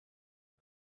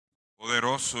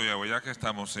Poderoso Yahweh, ya que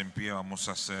estamos en pie, vamos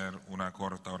a hacer una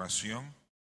corta oración.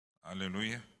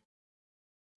 Aleluya.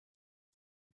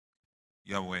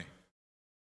 Yahweh,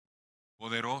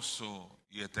 poderoso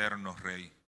y eterno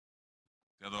Rey,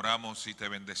 te adoramos y te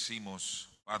bendecimos,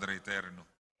 Padre eterno.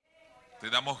 Te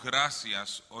damos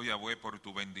gracias, oh Yahweh, por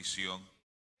tu bendición,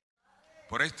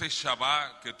 por este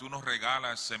Shabbat que tú nos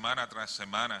regalas semana tras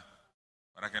semana,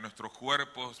 para que nuestros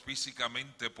cuerpos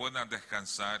físicamente puedan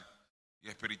descansar y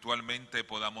espiritualmente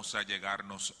podamos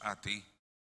allegarnos a ti,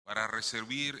 para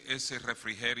recibir ese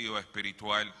refrigerio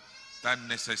espiritual tan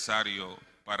necesario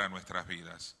para nuestras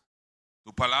vidas.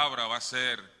 Tu palabra va a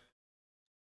ser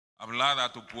hablada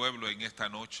a tu pueblo en esta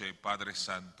noche, Padre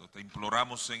Santo. Te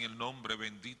imploramos en el nombre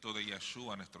bendito de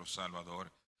Yeshua, nuestro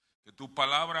Salvador, que tu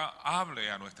palabra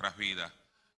hable a nuestras vidas,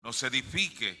 nos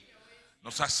edifique,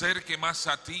 nos acerque más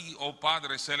a ti, oh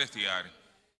Padre Celestial,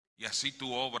 y así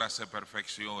tu obra se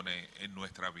perfeccione en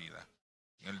nuestra vida.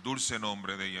 En el dulce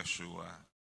nombre de Yeshua.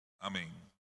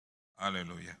 Amén.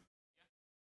 Aleluya.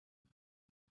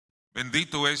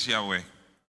 Bendito es Yahweh.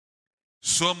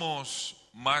 Somos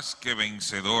más que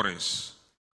vencedores.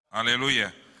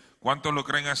 Aleluya. ¿Cuántos lo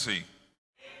creen así?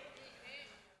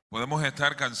 Podemos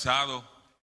estar cansados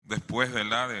después,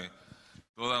 ¿verdad?, de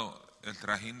todo el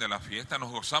trajín de la fiesta.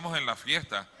 Nos gozamos en la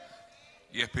fiesta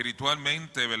y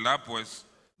espiritualmente, ¿verdad?, pues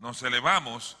nos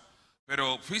elevamos,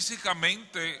 pero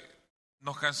físicamente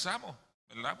nos cansamos,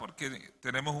 ¿verdad?, porque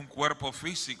tenemos un cuerpo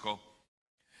físico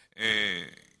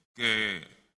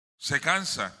que se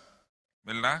cansa,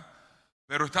 ¿verdad?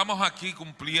 Pero estamos aquí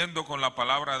cumpliendo con la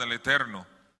palabra del Eterno,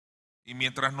 y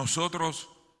mientras nosotros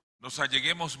nos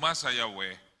alleguemos más a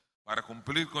Yahweh para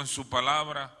cumplir con su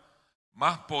palabra,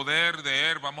 más poder de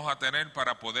Él vamos a tener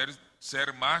para poder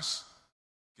ser más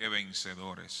que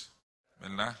vencedores,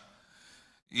 ¿verdad?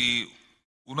 Y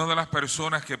una de las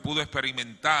personas que pudo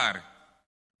experimentar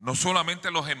no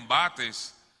solamente los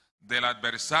embates del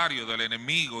adversario, del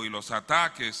enemigo, y los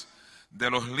ataques de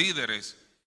los líderes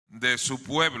de su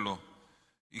pueblo,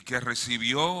 y que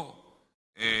recibió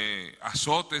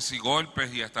azotes y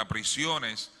golpes y hasta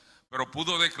prisiones, pero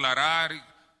pudo declarar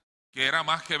que era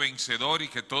más que vencedor y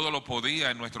que todo lo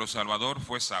podía en nuestro Salvador,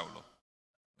 fue Saulo,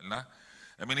 ¿verdad?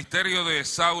 El ministerio de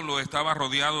Saulo estaba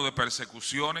rodeado de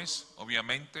persecuciones,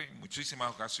 obviamente, en muchísimas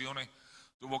ocasiones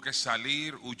tuvo que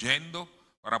salir huyendo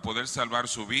para poder salvar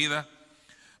su vida.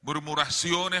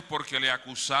 Murmuraciones porque le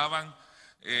acusaban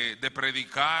de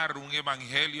predicar un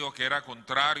evangelio que era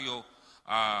contrario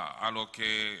a lo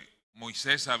que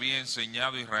Moisés había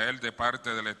enseñado a Israel de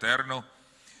parte del Eterno.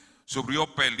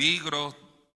 Sufrió peligro,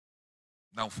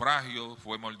 naufragio,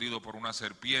 fue mordido por una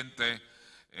serpiente.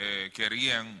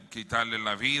 Querían quitarle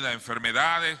la vida,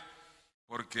 enfermedades,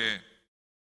 porque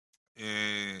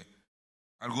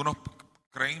algunos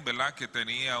creen, ¿verdad?, que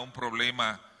tenía un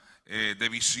problema de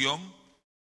visión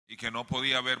y que no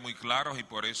podía ver muy claros, y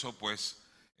por eso pues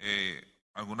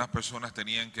algunas personas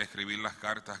tenían que escribir las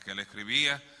cartas que él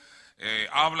escribía.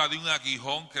 Habla de un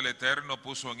aguijón que el Eterno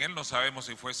puso en él, no sabemos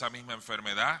si fue esa misma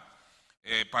enfermedad,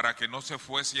 para que no se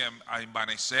fuese a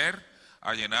envanecer,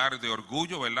 a llenar de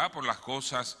orgullo, ¿verdad?, por las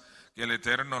cosas que el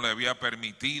Eterno le había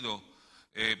permitido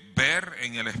ver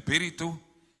en el Espíritu.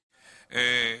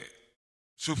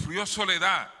 Sufrió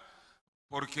soledad,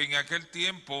 porque en aquel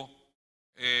tiempo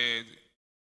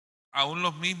aún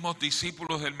los mismos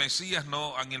discípulos del Mesías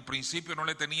en el principio no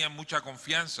le tenían mucha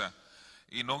confianza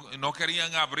y no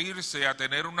querían abrirse a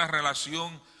tener una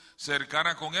relación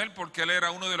cercana con él, porque él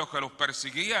era uno de los que los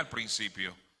perseguía al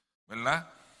principio,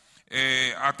 ¿verdad?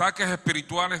 Ataques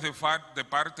espirituales de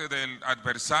parte del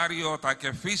adversario,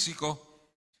 ataques físicos,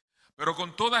 pero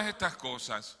con todas estas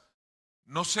cosas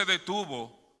no se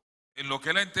detuvo en lo que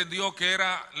él entendió que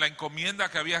era la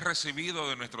encomienda que había recibido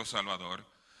de nuestro Salvador.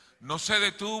 No se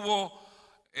detuvo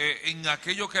en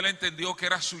aquello que él entendió que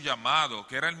era su llamado,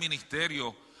 que era el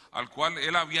ministerio al cual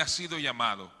él había sido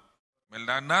llamado,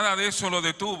 ¿verdad? Nada de eso lo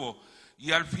detuvo,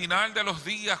 y al final de los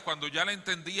días, cuando ya le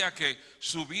entendía que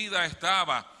su vida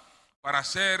estaba para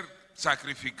ser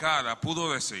sacrificada,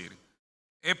 pudo decir: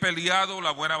 he peleado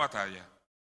la buena batalla,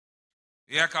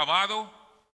 he acabado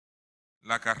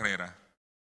la carrera,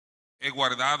 he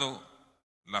guardado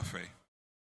la fe,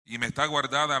 y me está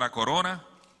guardada la corona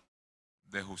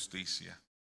de justicia,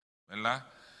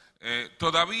 ¿verdad?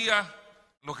 Todavía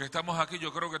los que estamos aquí,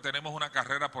 yo creo que tenemos una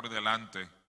carrera por delante,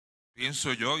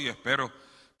 pienso yo, y espero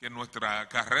que nuestra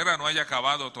carrera no haya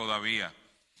acabado todavía.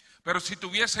 Pero si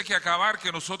tuviese que acabar,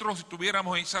 que nosotros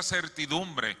tuviéramos esa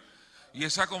certidumbre y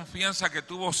esa confianza que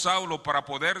tuvo Saulo para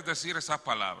poder decir esas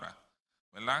palabras,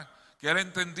 ¿verdad? Que él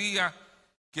entendía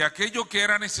que aquello que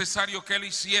era necesario que él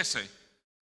hiciese,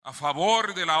 a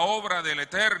favor de la obra del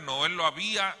Eterno. Él lo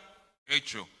había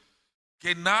hecho.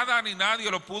 Que nada ni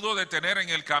nadie lo pudo detener en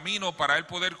el camino para él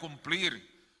poder cumplir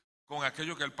con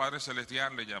aquello que el Padre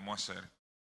Celestial le llamó a hacer.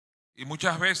 Y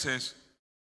muchas veces,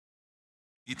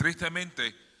 y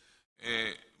tristemente,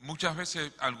 muchas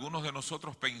veces algunos de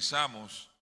nosotros pensamos,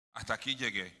 hasta aquí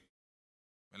llegué,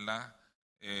 ¿verdad?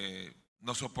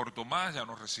 No soporto más, ya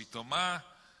no resisto más,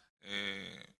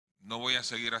 no voy a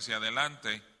seguir hacia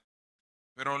adelante.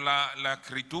 Pero la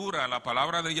escritura, la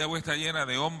palabra de Yahweh está llena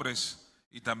de hombres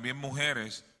y también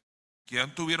mujeres que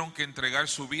aún tuvieron que entregar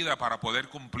su vida para poder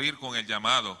cumplir con el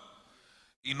llamado.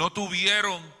 Y no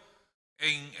tuvieron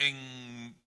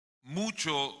en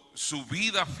mucho su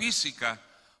vida física,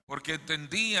 porque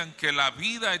entendían que la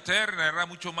vida eterna era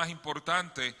mucho más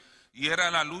importante y era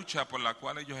la lucha por la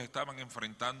cual ellos estaban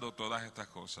enfrentando todas estas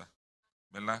cosas,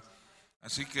 ¿verdad?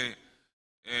 Así que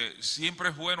siempre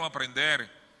es bueno aprender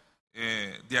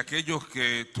de aquellos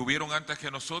que tuvieron antes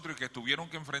que nosotros y que tuvieron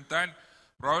que enfrentar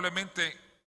probablemente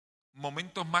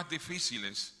momentos más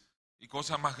difíciles y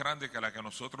cosas más grandes que las que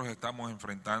nosotros estamos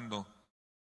enfrentando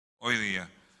hoy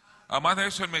día. Además de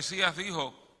eso, el Mesías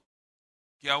dijo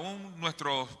que aún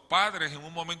nuestros padres en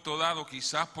un momento dado,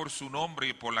 quizás por su nombre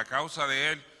y por la causa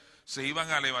de él, se iban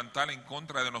a levantar en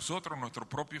contra de nosotros, nuestros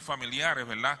propios familiares,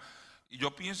 ¿verdad? Y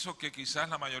yo pienso que quizás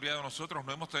la mayoría de nosotros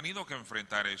no hemos tenido que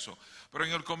enfrentar eso. Pero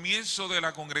en el comienzo de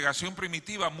la congregación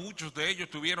primitiva, muchos de ellos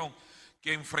tuvieron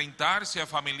que enfrentarse a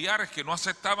familiares que no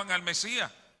aceptaban al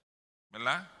Mesías,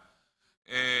 ¿verdad?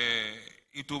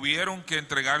 Y tuvieron que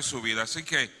entregar su vida. Así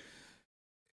que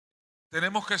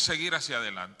tenemos que seguir hacia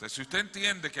adelante. Si usted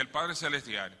entiende que el Padre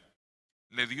Celestial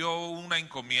le dio una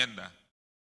encomienda,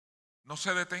 no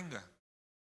se detenga.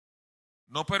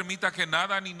 No permita que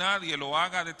nada ni nadie lo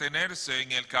haga detenerse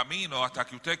en el camino hasta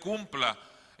que usted cumpla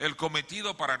el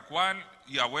cometido para el cual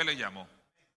Yahweh le llamó,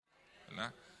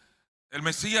 ¿verdad? El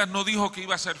Mesías no dijo que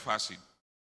iba a ser fácil.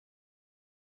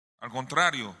 Al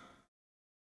contrario,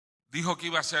 dijo que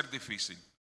iba a ser difícil,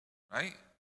 ¿right?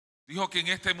 Dijo que en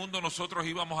este mundo nosotros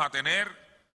íbamos a tener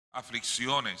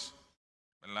aflicciones,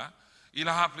 ¿verdad? Y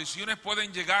las aflicciones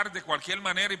pueden llegar de cualquier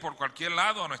manera y por cualquier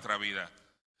lado a nuestra vida.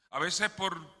 A veces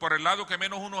por el lado que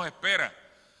menos uno espera,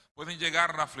 pueden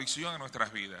llegar la aflicción a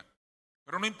nuestras vidas.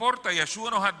 Pero no importa,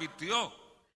 Yeshua nos advirtió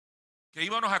que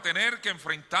íbamos a tener que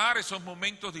enfrentar esos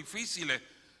momentos difíciles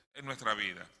en nuestra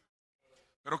vida.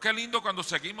 Pero qué lindo cuando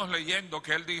seguimos leyendo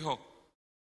que Él dijo,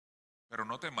 pero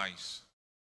no temáis.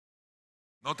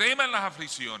 No teman las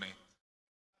aflicciones,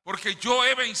 porque yo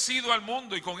he vencido al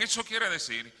mundo. Y con eso quiere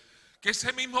decir que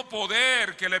ese mismo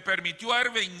poder que le permitió a Él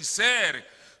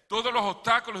vencer todos los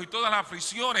obstáculos y todas las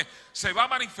aflicciones se va a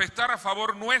manifestar a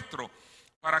favor nuestro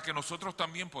para que nosotros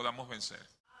también podamos vencer.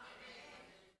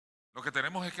 Lo que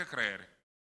tenemos es que creer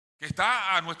que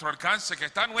está a nuestro alcance, que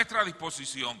está a nuestra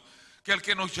disposición, que el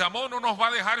que nos llamó no nos va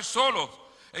a dejar solos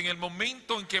en el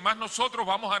momento en que más nosotros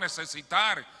vamos a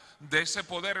necesitar de ese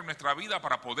poder en nuestra vida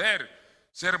para poder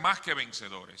ser más que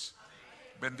vencedores.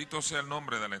 Bendito sea el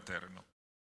nombre del Eterno.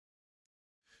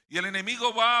 Y el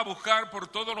enemigo va a buscar por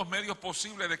todos los medios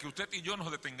posibles de que usted y yo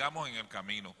nos detengamos en el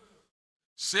camino.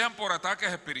 Sean por ataques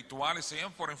espirituales,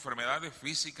 sean por enfermedades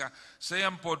físicas,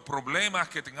 sean por problemas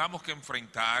que tengamos que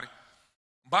enfrentar.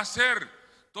 Va a hacer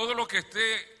todo lo que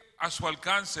esté a su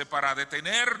alcance para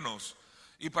detenernos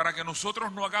y para que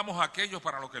nosotros no hagamos aquello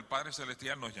para lo que el Padre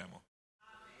Celestial nos llamó.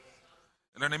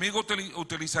 El enemigo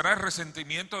utilizará el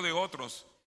resentimiento de otros.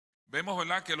 Vemos,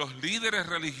 ¿verdad?, que los líderes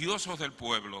religiosos del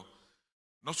pueblo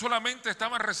no solamente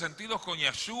estaban resentidos con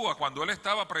Yeshua cuando él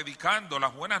estaba predicando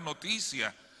las buenas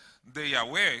noticias de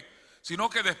Yahweh, sino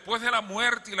que después de la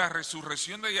muerte y la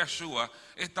resurrección de Yeshua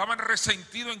estaban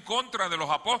resentidos en contra de los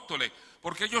apóstoles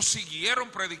porque ellos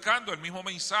siguieron predicando el mismo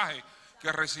mensaje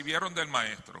que recibieron del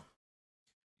Maestro.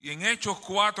 Y en Hechos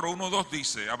 4, 1, 2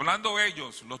 dice, hablando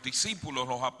ellos, los discípulos,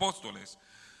 los apóstoles,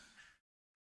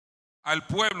 al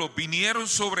pueblo, vinieron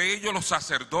sobre ellos los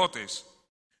sacerdotes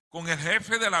con el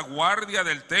jefe de la guardia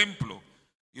del templo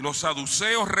y los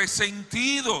saduceos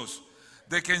resentidos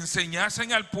de que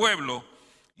enseñasen al pueblo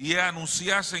y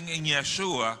anunciasen en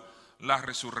Yeshua la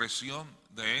resurrección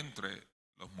de entre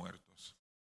los muertos.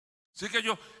 Así que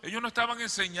ellos no estaban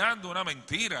enseñando una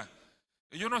mentira.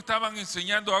 Ellos no estaban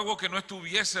enseñando algo que no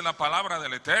estuviese la palabra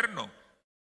del Eterno.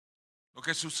 Lo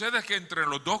que sucede es que entre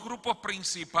los dos grupos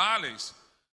principales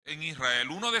en Israel,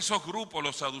 uno de esos grupos,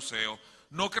 los saduceos,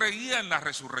 no creía en la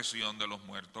resurrección de los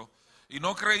muertos y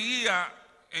no creía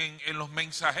en los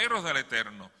mensajeros del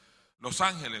Eterno, los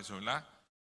ángeles, ¿verdad?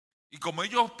 Y como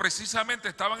ellos precisamente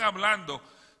estaban hablando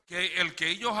que el que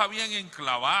ellos habían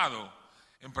enclavado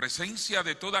en presencia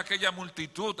de toda aquella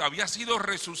multitud, había sido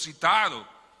resucitado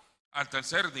al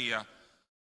tercer día,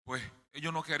 pues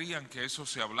ellos no querían que eso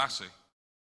se hablase,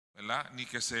 ¿verdad? Ni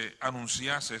que se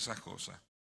anunciase esas cosas.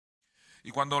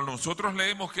 Y cuando nosotros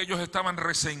leemos que ellos estaban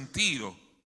resentidos,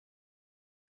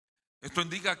 esto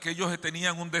indica que ellos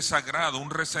tenían un desagrado,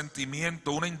 un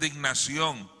resentimiento, una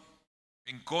indignación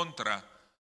en contra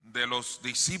de los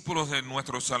discípulos de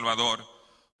nuestro Salvador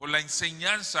por la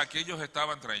enseñanza que ellos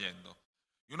estaban trayendo.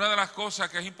 Y una de las cosas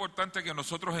que es importante que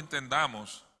nosotros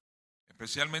entendamos,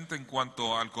 especialmente en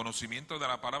cuanto al conocimiento de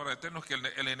la palabra de Eterno, es que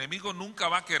el enemigo nunca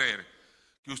va a querer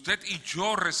que usted y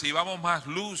yo recibamos más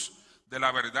luz de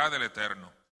la verdad del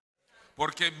Eterno.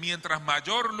 Porque mientras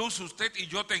mayor luz usted y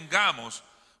yo tengamos,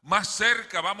 más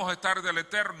cerca vamos a estar del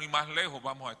Eterno y más lejos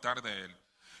vamos a estar de Él.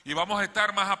 Y vamos a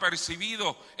estar más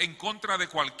apercibidos en contra de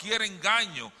cualquier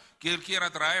engaño que Él quiera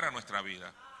traer a nuestra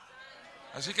vida.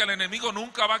 Así que el enemigo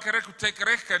nunca va a querer que usted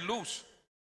crezca en luz.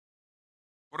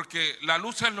 Porque la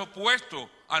luz es lo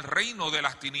opuesto al reino de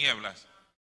las tinieblas.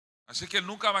 Así que Él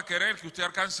nunca va a querer que usted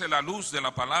alcance la luz de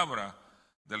la palabra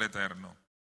del Eterno.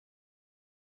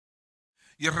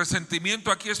 Y el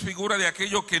resentimiento aquí es figura de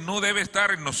aquello que no debe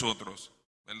estar en nosotros,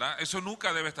 ¿verdad? Eso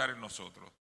nunca debe estar en nosotros.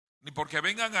 Ni porque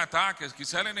vengan ataques,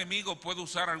 quizá el enemigo puede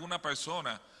usar a alguna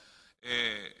persona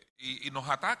y nos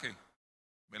ataque,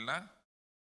 ¿verdad?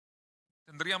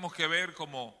 Tendríamos que ver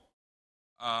como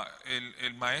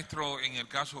el maestro en el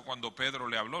caso cuando Pedro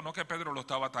le habló, no que Pedro lo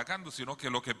estaba atacando, sino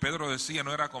que lo que Pedro decía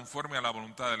no era conforme a la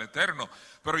voluntad del Eterno.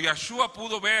 Pero Yeshua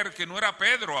pudo ver que no era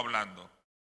Pedro hablando,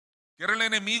 que era el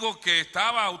enemigo que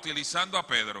estaba utilizando a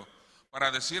Pedro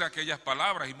para decir aquellas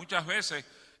palabras. Y muchas veces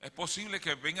es posible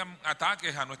que vengan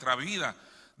ataques a nuestra vida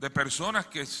de personas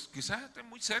que quizás estén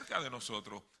muy cerca de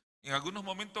nosotros. En algunos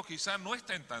momentos quizás no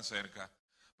estén tan cerca,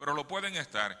 pero lo pueden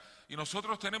estar. Y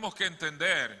nosotros tenemos que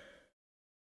entender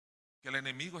que el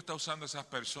enemigo está usando a esas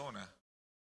personas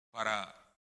para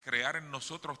crear en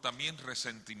nosotros también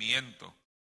resentimiento.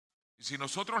 Y si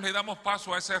nosotros le damos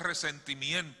paso a ese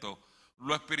resentimiento,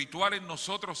 lo espiritual en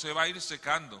nosotros se va a ir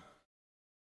secando.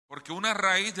 Porque una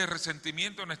raíz de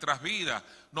resentimiento en nuestras vidas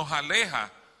nos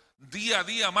aleja día a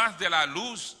día más de la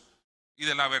luz y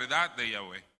de la verdad de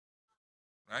Yahweh.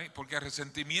 ¿Right? Porque el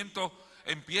resentimiento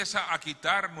empieza a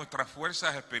quitar nuestras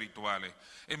fuerzas espirituales,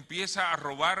 empieza a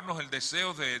robarnos el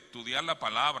deseo de estudiar la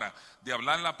palabra, de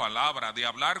hablar la palabra, de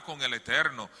hablar con el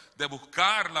Eterno, de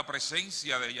buscar la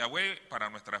presencia de Yahweh para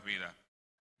nuestras vidas,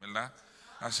 ¿verdad?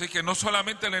 Así que no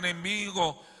solamente el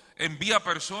enemigo envía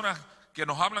personas que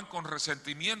nos hablan con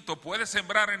resentimiento, puede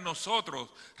sembrar en nosotros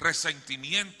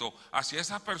resentimiento hacia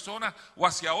esas personas o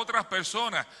hacia otras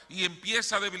personas y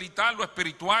empieza a debilitar lo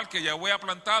espiritual que Yahweh ha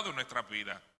plantado en nuestra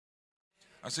vida.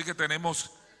 Así que tenemos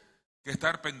que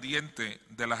estar pendientes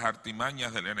de las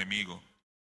artimañas del enemigo.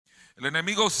 El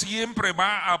enemigo siempre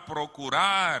va a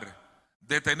procurar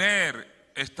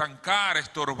detener, estancar,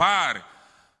 estorbar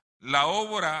la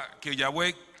obra que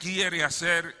Yahweh quiere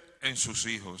hacer en sus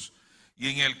hijos. Y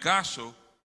en el caso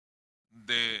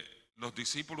de los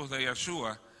discípulos de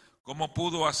Yeshua, ¿cómo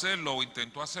pudo hacerlo o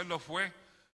intentó hacerlo? Fue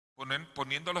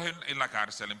poniéndolos en la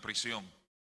cárcel, en prisión,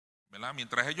 ¿verdad?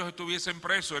 Mientras ellos estuviesen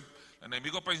presos, el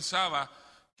enemigo pensaba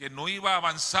que no iba a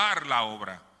avanzar la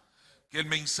obra, que el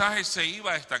mensaje se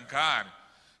iba a estancar,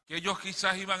 que ellos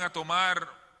quizás iban a tomar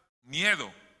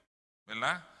miedo,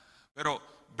 ¿verdad?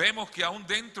 Pero vemos que aún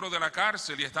dentro de la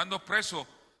cárcel y estando presos,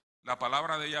 la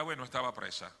palabra de Yahweh no estaba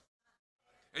presa.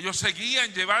 Ellos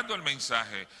seguían llevando el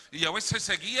mensaje y Yahweh se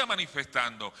seguía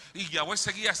manifestando y Yahweh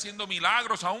seguía haciendo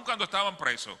milagros aún cuando estaban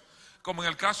presos, como en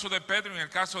el caso de Pedro y en el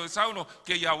caso de Saulo,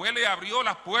 que Yahweh le abrió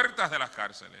las puertas de las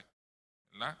cárceles,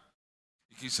 ¿verdad?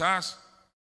 Y quizás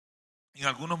en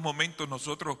algunos momentos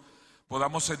nosotros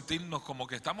podamos sentirnos como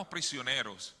que estamos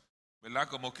prisioneros, ¿verdad?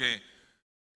 Como que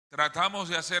tratamos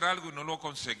de hacer algo y no lo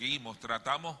conseguimos,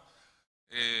 tratamos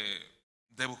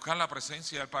de buscar la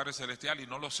presencia del Padre Celestial y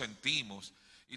no lo sentimos.